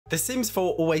The Sims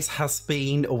 4 always has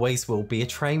been, always will be a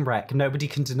train wreck. Nobody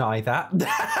can deny that.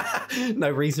 No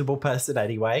reasonable person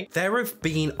anyway. There have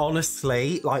been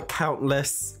honestly like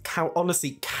countless,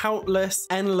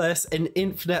 endless and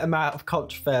infinite amount of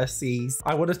controversies.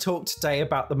 I want to talk today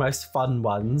about the most fun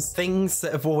ones. Things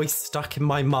that have always stuck in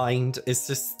my mind is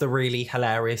just the really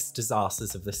hilarious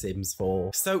disasters of The Sims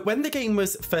 4. So when the game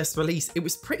was first released, it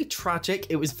was pretty tragic.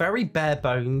 It was very bare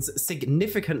bones,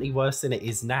 significantly worse than it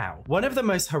is now. One of the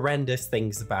most horrendous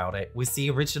things about it was the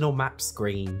original map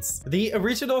screens. The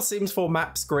original Sims 4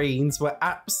 map screens were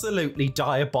absolutely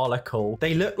diabolical.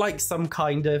 They looked like some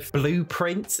kind of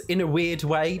blueprint in a weird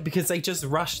way because they just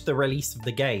rushed the release of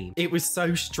the game. It was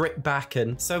so stripped back,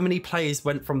 and so many players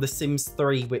went from The Sims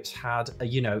 3, which had,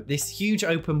 this huge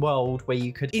open world where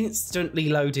you could instantly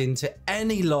load into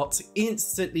any lot,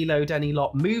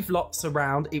 move lots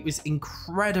around. It was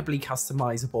incredibly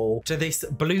customizable, to this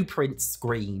blueprint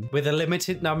screen with a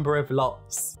limited number of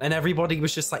lots. And everybody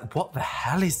was just like, what the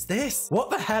hell is this? What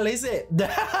the hell is it?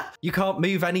 You can't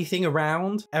move anything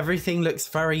around. Everything looks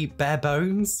very bare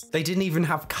bones. They didn't even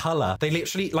have color. They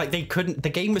literally,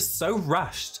 the game was so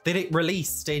rushed that it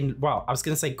released in, well, I was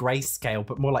going to say grayscale,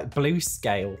 but more like blue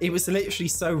scale. It was literally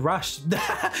so rushed.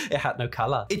 It had no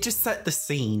color. It just set the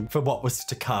scene for what was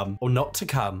to come or not to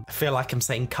come. I feel like I'm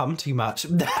saying come too much.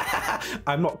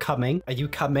 I'm not coming. Are you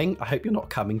coming? I hope you're not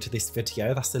coming to this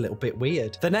video. That's a little bit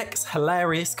weird. The next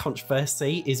hilarious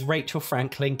controversy is Rachel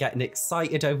Franklin getting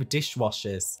excited over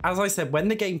dishwashers. As I said, when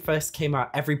the game first came out,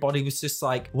 everybody was just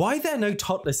like, why are there no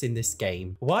toddlers in this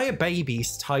game? Why are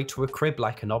babies tied to a crib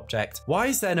like an object? Why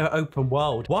is there no open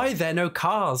world? Why are there no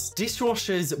cars?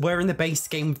 Dishwashers were in the base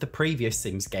game of the previous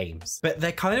Sims games, but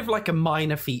they're kind of like a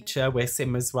minor feature where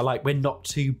Simmers were like, we're not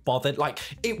too bothered. Like,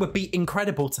 it would be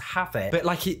incredible to have it, but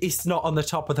like it's not on the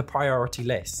top of the priority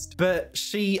list. But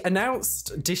she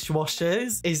announced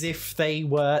dishwashers as if they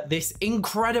were this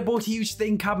incredible huge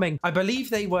thing coming. I believe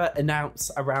they were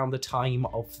announced around the time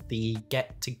of the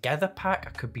Get Together pack.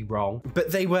 I could be wrong,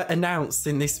 but they were announced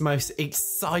in this most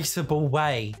excitable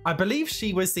way. I believe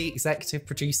she was the executive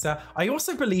producer. I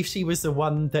also believe she was the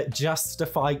one that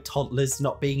justified toddlers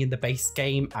not being in the base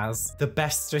game as the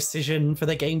best decision for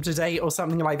the game to date or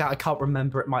something like that. I can't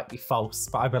remember. It might be false,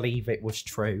 but I believe it was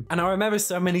true. And I remember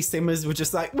so many Simmers were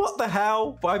just like, what the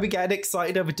hell? Why are we getting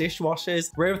excited over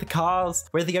dishwashers? Where are the cars?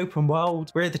 Where are the open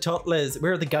world? Where are the toddlers?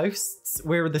 Where are the ghosts?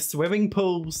 Where are the swimming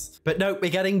pools? But no, we're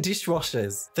getting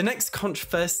dishwashers. The next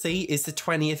controversy is the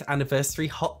 20th anniversary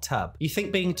hot tub. You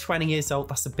think being 20 years old,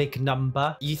 that's a big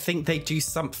number. You think they do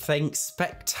something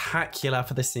spectacular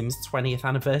for the Sims 20th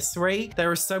anniversary.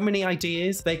 There are so many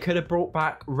ideas. They could have brought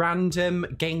back random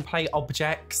gameplay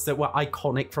objects that were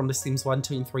iconic from The Sims 1,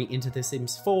 2, and 3 into The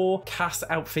Sims 4. Cast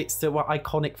outfits that were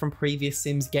iconic from previous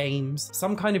Sims games.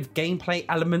 Some kind of gameplay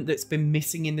element that's been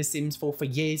missing in The Sims 4 for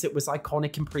years. It was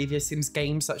iconic in previous Sims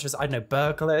games, such as, I don't know,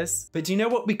 burglars. But do you know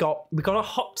what we got? We got a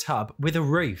hot tub with a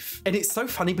roof. And it's so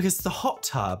funny because the hot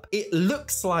tub, it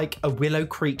looks like a Willow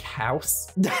Creek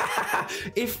house.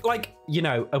 If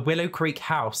a Willow Creek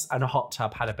house and a hot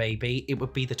tub had a baby, it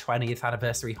would be the 20th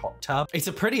anniversary hot tub. It's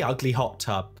a pretty ugly hot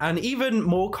tub. And even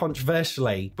more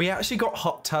controversially, we actually got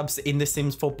hot tubs in the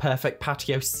Sims 4 Perfect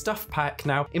Patio Stuff Pack.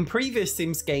 Now, in previous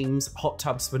Sims games, hot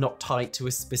tubs were not tied to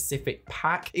a specific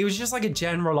pack. It was just like a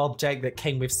general object that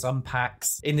came with some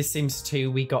packs. In the Sims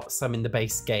 2, we got some in the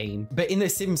base game. But in the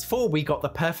Sims 4, we got the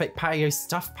Perfect Patio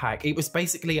Stuff Pack. It was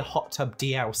basically a hot tub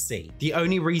DLC. The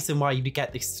only reason why you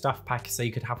get this stuff pack is so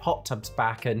you could have hot tubs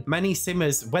back. And many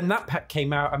Simmers, when that pack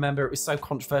came out, I remember it was so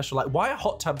controversial. Like, why are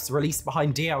hot tubs released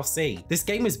behind DLC? This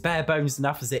game is bare bones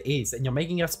enough as it is, and you're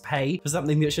making us pay for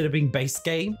something that should have been base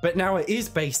game. But now it is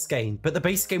base game, but the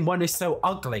base game one is so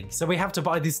ugly, so we have to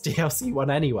buy this DLC one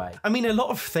anyway. I mean, a lot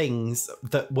of things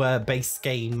that were base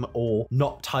game or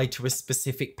not tied to a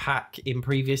specific pack in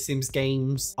previous Sims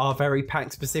games are very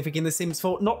pack specific in The Sims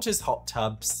 4, not just hot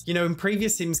tubs. You know, in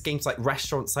previous Sims games like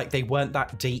restaurants, like they weren't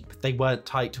that deep. They weren't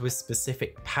tied to a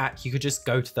specific pack. You could just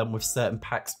go to them with certain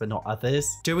packs, but not others.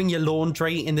 Doing your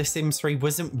laundry in The Sims 3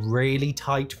 wasn't really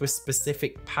tied to a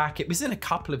specific pack. It was in a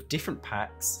couple of different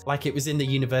packs. Like, it was in the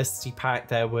university pack.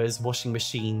 There was washing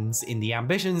machines in the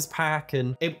ambitions pack,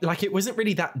 and it wasn't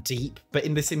really that deep. But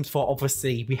in The Sims 4,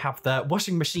 obviously, we have the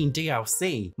washing machine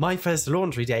DLC, my first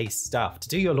laundry day stuff to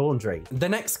do your laundry. The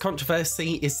next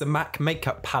controversy is the MAC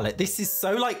makeup palette. This is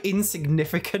so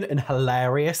insignificant and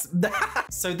hilarious.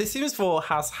 So The Sims 4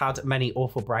 has had many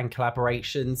awful brand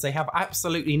collaborations. They have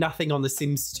absolutely nothing on the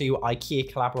Sims 2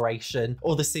 IKEA collaboration,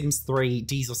 or the Sims 3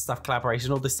 Diesel stuff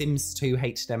collaboration, or the Sims 2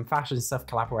 H&M fashion stuff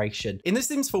collaboration. In The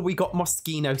Sims 4, we got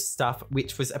Moschino stuff,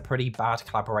 which was a pretty bad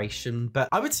collaboration, but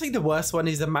I would say say the worst one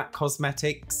is a MAC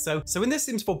Cosmetics. So in the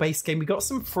Sims 4 base game, we got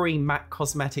some free MAC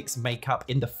Cosmetics makeup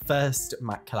in the first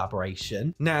MAC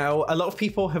collaboration. Now, a lot of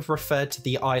people have referred to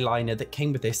the eyeliner that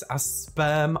came with this as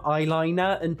sperm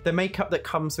eyeliner, and the makeup that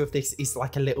comes with this is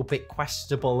like a little bit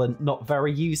questionable and not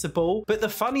very usable. But the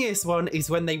funniest one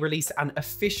is when they released an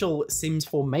official Sims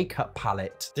 4 makeup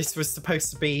palette. This was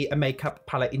supposed to be a makeup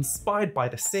palette inspired by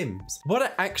The Sims. What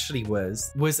it actually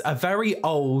was a very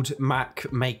old MAC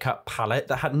makeup palette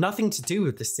that had nothing to do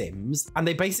with The Sims, and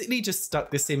they basically just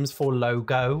stuck the Sims 4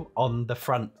 logo on the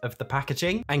front of the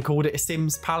packaging and called it a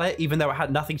Sims palette, even though it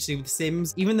had nothing to do with The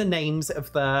Sims. Even the names of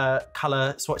the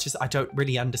color swatches, I don't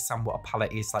really understand what a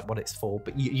palette is, like what it's for,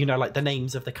 but you know, like the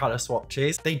names of the color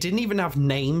swatches, they didn't even have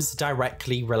names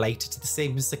directly related to The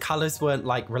Sims. The colors weren't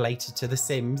like related to The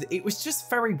Sims. It was just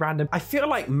very random. I feel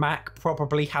like MAC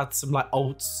probably had some like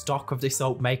old stock of this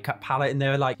old makeup palette, and they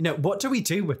were like, you know, what do we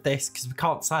do with this? Because we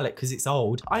can't sell it because it's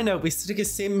old. I know, we stick a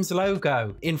Sims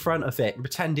logo in front of it and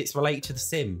pretend it's related to The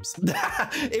Sims.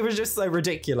 It was just so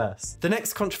ridiculous. The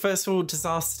next controversial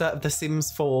disaster of The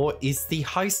Sims 4 is the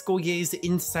high school years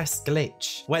incest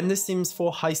glitch. When The Sims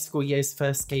 4 high school years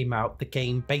first came out, the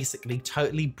game basically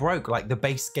totally broke, like the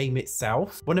base game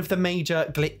itself. One of the major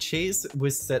glitches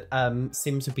was that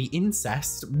Sims would be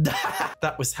incest.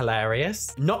 That was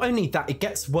hilarious. Not only that, it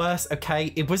gets worse,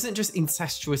 okay? It wasn't just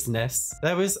incestuousness.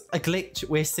 There was a glitch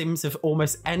where Sims of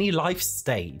almost any life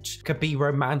stage could be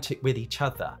romantic with each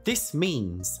other. This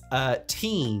means a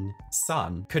teen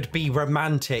son could be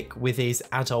romantic with his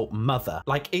adult mother.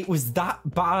 Like, it was that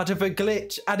bad of a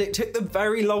glitch, and it took them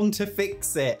very long to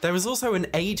fix it. There was also an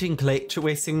aging glitch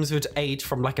where Sims would age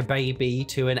from like a baby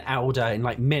to an elder in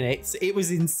like minutes. It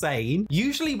was insane.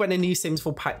 Usually when a new Sims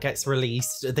 4 pack gets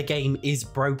released, the game is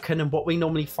broken, and what we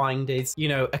normally find is, you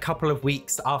know, a couple of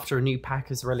weeks after a new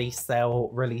pack is released, they'll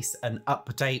release an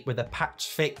update with a patch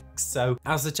fix. So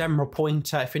as a general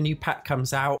pointer, if a new pack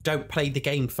comes out, don't play the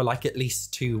game for like at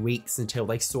least 2 weeks until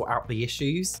they sort out the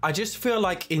issues. I just feel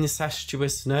like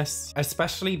incestuousness,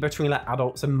 especially between like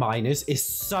adults and minors, is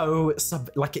so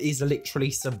like, it is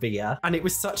literally severe, and it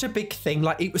was such a big thing.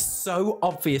 Like, it was so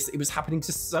obvious it was happening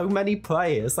to so many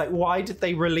players. Like, why did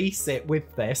they release it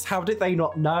with this? How did they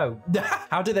not know?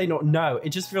 How did they not know? It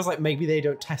just feels like maybe they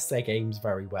don't test their games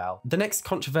very well. The next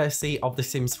controversy of The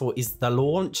Sims 4 is the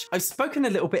launch. I've spoken a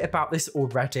little bit about this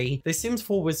already. The Sims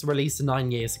 4 was released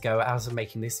 9 years ago as of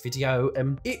making this video,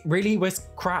 and it really was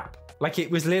crap. Like,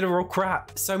 it was literal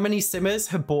crap. So many Simmers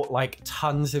have bought like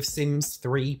tons of Sims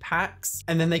 3 packs,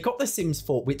 and then they got the Sims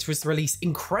 4, which was released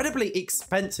incredibly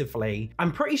expensively.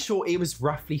 I'm pretty sure it was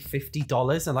roughly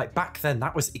 $50, and like back then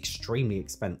that was extremely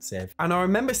expensive. And I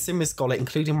remember Simmers got it,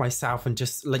 including myself, and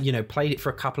just, you know, played it for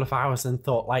a couple of hours and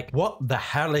thought like, what the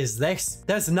hell is this?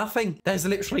 There's nothing. There's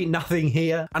literally nothing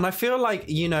here. And I feel like,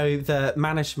 you know, the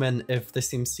management of the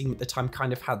Sims team at the time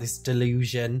kind of had this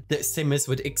delusion that Simmers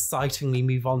would excitingly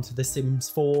move on to the Sims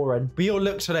 4, and we all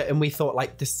looked at it and we thought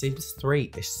like, the Sims 3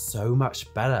 is so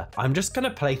much better. I'm just gonna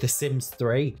play the Sims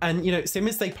 3. And you know,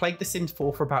 Simmers, they played the Sims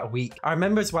 4 for about a week. I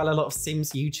remember as well a lot of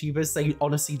Sims YouTubers, they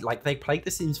honestly, like, they played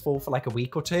the Sims 4 for like a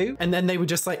week or two, and then they were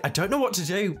just like, I don't know what to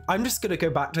do. I'm just gonna go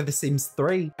back to the Sims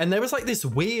 3. And there was like this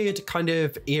weird kind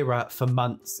of era for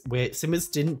months where Simmers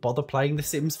didn't bother playing the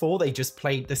Sims 4. They just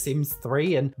played the Sims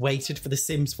 3 and waited for the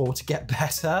Sims 4 to get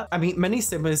better. I mean, many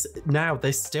Simmers now,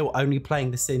 they're still only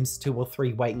playing the Sims 2 or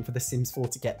 3, waiting for the Sims 4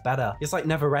 to get better. It's like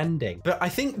never ending. But I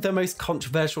think the most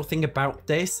controversial thing about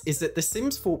this is that the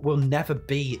Sims 4 will never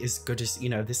be as good as, you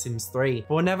know, the Sims 3.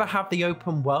 We'll never have the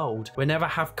open world. We'll never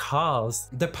have cars.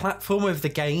 The platform of the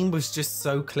game was just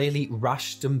so clearly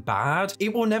rushed and bad.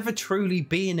 It will never truly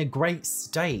be in a great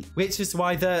state, which is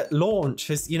why the launch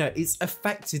has, you know, it's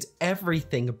affected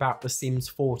everything about the Sims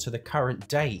 4 to the current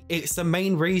date. It's the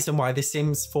main reason why the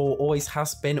Sims 4 always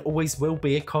has been, always will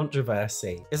be a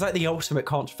controversy. It's like the ultimate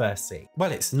controversy.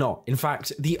 Well, it's not. In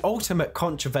fact, the ultimate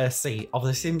controversy of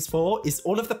The Sims 4 is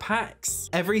all of the packs.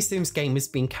 Every Sims game has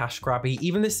been cash grabby,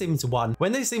 even The Sims 1.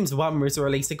 When The Sims 1 was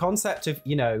released, the concept of,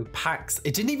 you know, packs,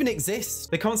 it didn't even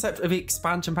exist. The concept of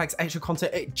expansion packs, extra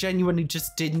content, it genuinely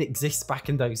just didn't exist back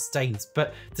in those days,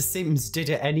 but The Sims did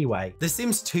it anyway. The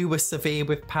Sims 2 was severe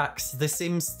with packs. The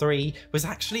Sims 3 was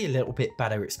actually a little bit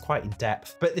better. It's quite in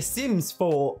depth. But The Sims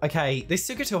 4, okay, this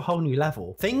took it to a whole new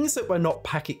level. Things that were not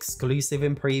pack exclusive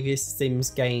in previous Sims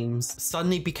games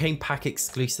suddenly became pack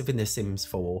exclusive in The Sims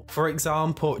 4. For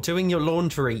example, doing your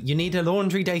laundry, you need a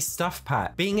laundry day stuff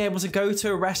pack. Being able to go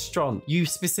to a restaurant, you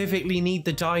specifically need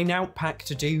the dine out pack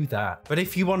to do that. But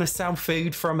if you want to sell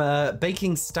food from a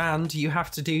baking stand, you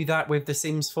have to do that with The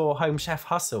Sims 4 Home Chef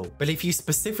Hustle. But if you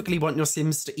specifically want your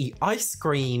Sims to eat ice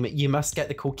cream, you must get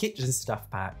the Cool Kitchen stuff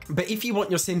pack. But if you want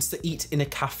your Sims to eat in a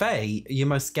cafe, you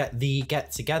must get the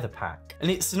Get Together pack. And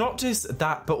it's not just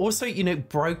that, but also, you know,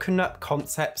 broken up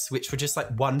concepts, which were just like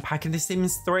one pack in The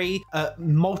Sims 3,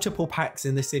 multiple packs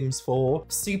in The Sims 4.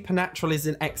 Supernatural is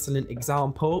an excellent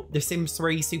example. The Sims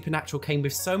 3 Supernatural came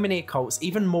with so many occults,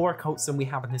 even more occults than we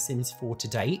have in The Sims 4 to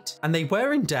date. And they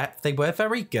were in depth, they were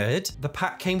very good. The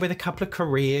pack came with a couple of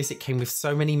careers, it came with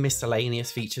so many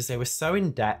miscellaneous features, they were so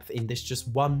in depth in this just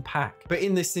one pack. But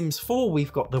in The Sims 4,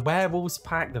 we've got the werewolves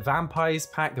pack, the vampires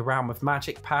pack, the realm of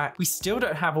magic pack. We still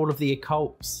don't have all of the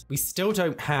occults. We still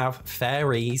don't have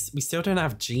fairies. We still don't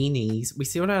have genies. We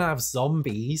still don't have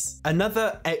zombies.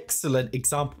 Another excellent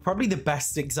example, probably the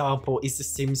best example, is The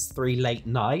Sims 3 Late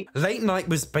Night. Late Night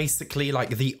was basically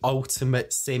like the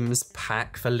ultimate Sims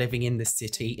pack for living in the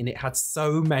city, and it had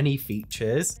so many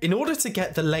features. In order to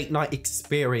get the late night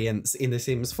experience in The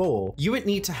Sims 4, you would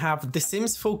need to have The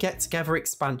Sims 4 Get Together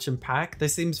expansion pack, The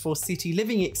Sims 4 City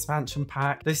Living expansion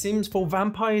pack, The Sims 4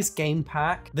 Vampires game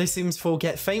pack, The Sims 4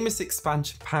 Get Famous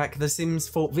expansion pack, The Sims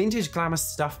 4 Vintage Glamour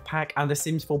stuff pack, and The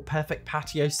Sims 4 Perfect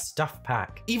Patio stuff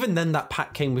pack. Even then, that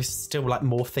pack came with still like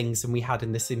more things than we had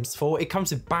in The Sims 4. It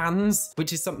comes with bands,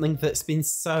 which is something that's been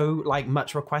so like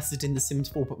much requested in The Sims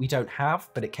 4, but we don't have,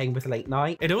 but it came with Late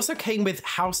Night. It also came with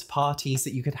house parties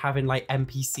that you could have in like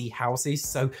NPC houses.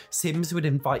 So Sims would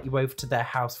invite you over to their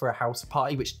house for a house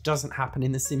party, which doesn't happen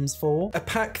in The Sims 4. A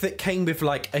pack that came with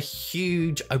like a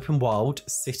huge open world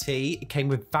city. It came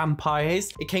with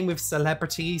vampires. It came with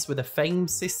celebrities with a fame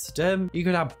system. You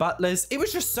could have butlers. It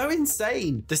was just so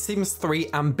insane. The Sims 3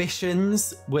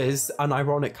 Ambitions was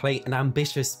unironically an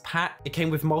ambitious pack. It came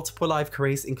with multiple live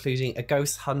careers, including a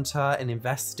ghost hunter, an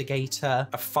investigator,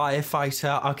 a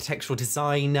firefighter, architectural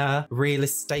designer, real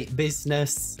estate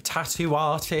business, a tattoo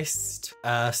artist,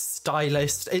 a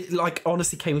stylist. It like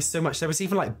honestly came with so much. There was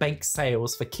even like bake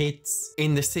sales for kids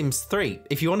in The Sims 3.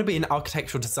 If you want to be an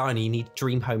architectural designer, you need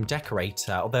dream home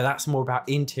decorator, although that's more about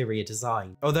interior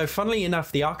design. Although funnily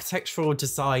enough, the architectural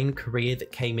design career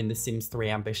that came in The Sims 3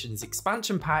 Ambitions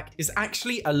expansion pack is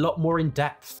actually a lot more in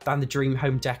depth than the dream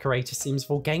home decorator Sims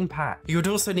 4 game pack. You would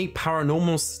also need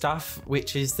paranormal stuff,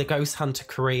 which is the ghost hunter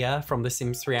career from The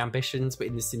Sims 3 Ambitions, but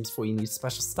in The Sims 4 you need a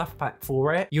special stuff pack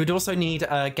for it. You would also need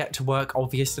Get to Work,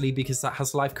 obviously, because that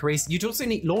has live careers. You'd also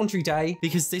need Laundry Day,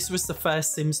 because this was the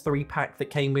first Sims 3 pack that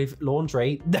came with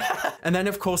laundry. And then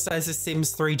of course there's The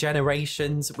Sims 3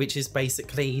 Generations, which is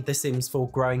basically The Sims 4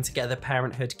 growing together,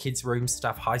 parenthood, kids room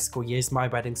stuff, high school years, my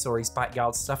wedding stories,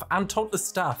 backyard stuff, and toddler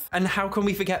stuff. And how can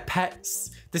we forget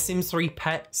pets? The Sims 3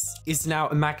 Pets is now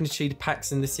a magnitude of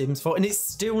packs in The Sims 4, and it's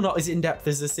still not as in-depth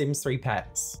as The Sims 3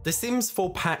 Pets. The Sims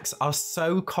 4 packs are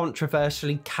so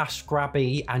controversially cash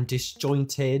grabby and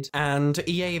disjointed, and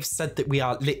EA have said that we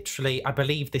are literally, I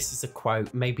believe this is a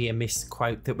quote, maybe a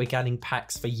misquote, that we're getting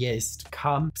packs for years to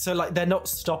come. So like they're not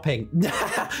stopping.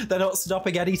 They're not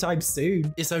stopping anytime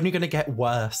soon. It's only going to get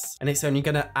worse, and it's only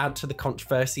going to add to the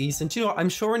controversies. And do you know what? I'm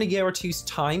sure in a year or two's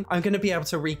time, I'm going to be able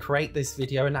to recreate this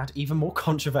video and add even more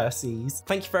controversies.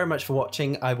 Thank you very much for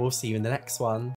watching. I will see you in the next one.